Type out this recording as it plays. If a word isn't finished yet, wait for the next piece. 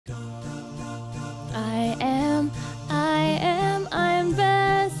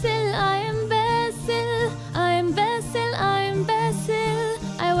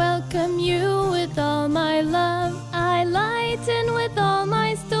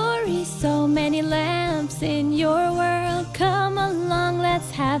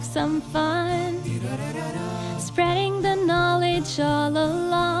some fun, spreading the knowledge all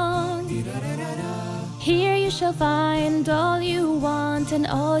along. Here you shall find all you want and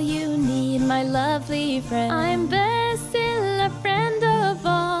all you need, my lovely friend. I'm Basil, a friend of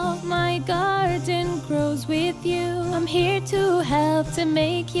all. My garden grows with you. I'm here to help, to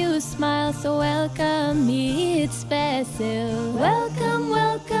make you smile. So welcome me, it's Basil. Welcome,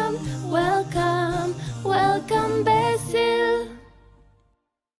 welcome, welcome, welcome, Basil.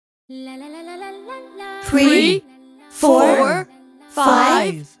 La la la la la la la. 3, 4,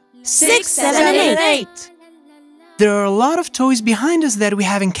 5, 6, 7, and 8. There are a lot of toys behind us that we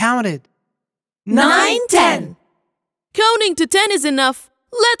haven't counted. 9, 10. Counting to 10 is enough.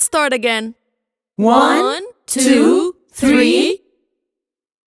 Let's start again. 1, 2, 3.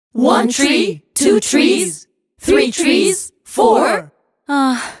 1 tree, 2 trees, 3 trees, 4.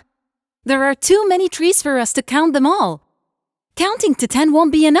 There are too many trees for us to count them all. Counting to 10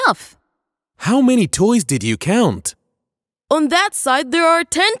 won't be enough. How many toys did you count? On that side, there are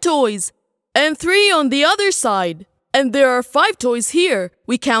 10 toys, and 3 on the other side. And there are 5 toys here.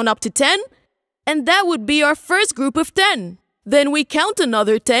 We count up to 10, and that would be our first group of 10. Then we count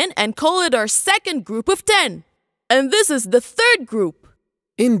another 10 and call it our second group of 10. And this is the third group.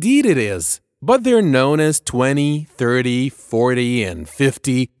 Indeed it is. But they're known as 20, 30, 40, and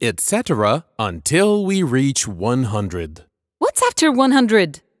 50, etc. until we reach 100. What's after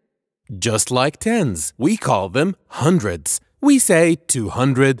 100? Just like tens, we call them hundreds. We say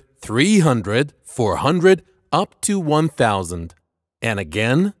 200, 300, 400, up to 1,000. And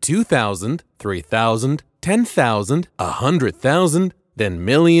again, 2,000, 3,000, 10,000, 100,000, then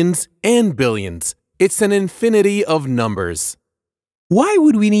millions and billions. It's an infinity of numbers. Why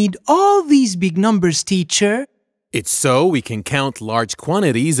would we need all these big numbers, teacher? It's so we can count large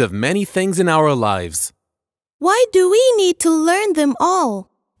quantities of many things in our lives. Why do we need to learn them all?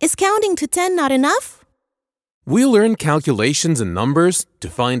 Is counting to 10 not enough? We learn calculations and numbers to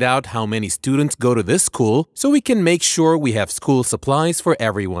find out how many students go to this school so we can make sure we have school supplies for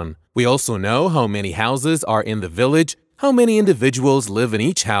everyone. We also know how many houses are in the village, how many individuals live in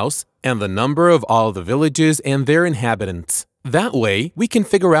each house, and the number of all the villages and their inhabitants. That way, we can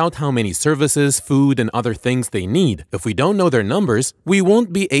figure out how many services, food, and other things they need. If we don't know their numbers, we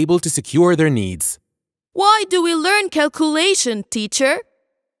won't be able to secure their needs. Why do we learn calculation, teacher?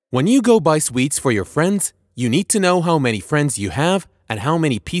 When you go buy sweets for your friends, you need to know how many friends you have and how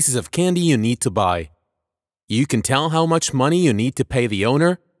many pieces of candy you need to buy. You can tell how much money you need to pay the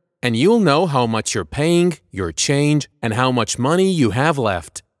owner, and you'll know how much you're paying, your change, and how much money you have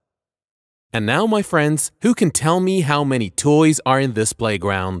left. And now, my friends, who can tell me how many toys are in this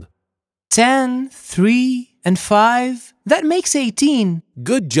playground? 10, 3, and 5. That makes 18.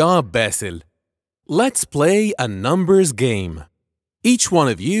 Good job, Basil. Let's play a numbers game. Each one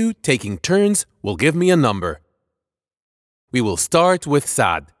of you, taking turns, will give me a number. We will start with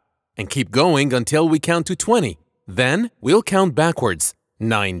Saad and keep going until we count to 20. Then we'll count backwards.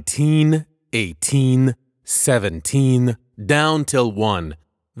 19, 18, 17, down till 1.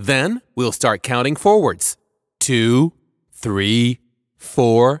 Then we'll start counting forwards. 2, 3,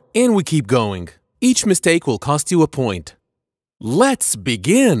 4, and we keep going. Each mistake will cost you a point. Let's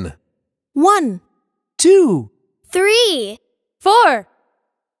begin. 1, 2, 3, 4,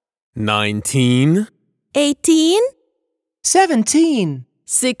 19, 18, 17.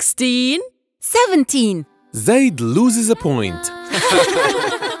 16. 17. Zaid loses a point.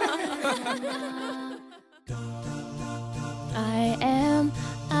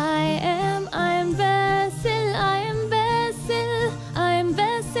 I'm Basil, I'm Basil, I'm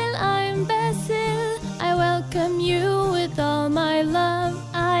Basil, I'm Basil. I welcome you with all my love.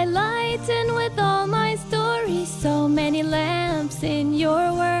 I lighten with all my stories. So many lamps in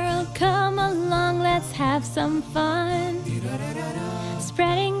your world. Come along, let's have some fun,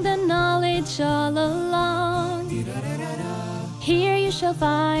 spreading the knowledge all along. Here you shall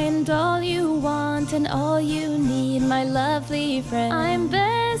find all you want and all you need, my lovely friend. I'm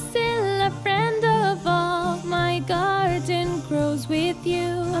Basil, a friend of all. My garden grows with you.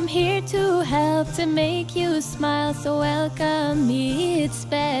 I'm here to help, to make you smile. So welcome me, it's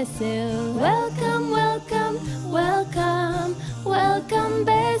Basil. Welcome, welcome, welcome, welcome,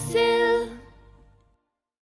 Basil.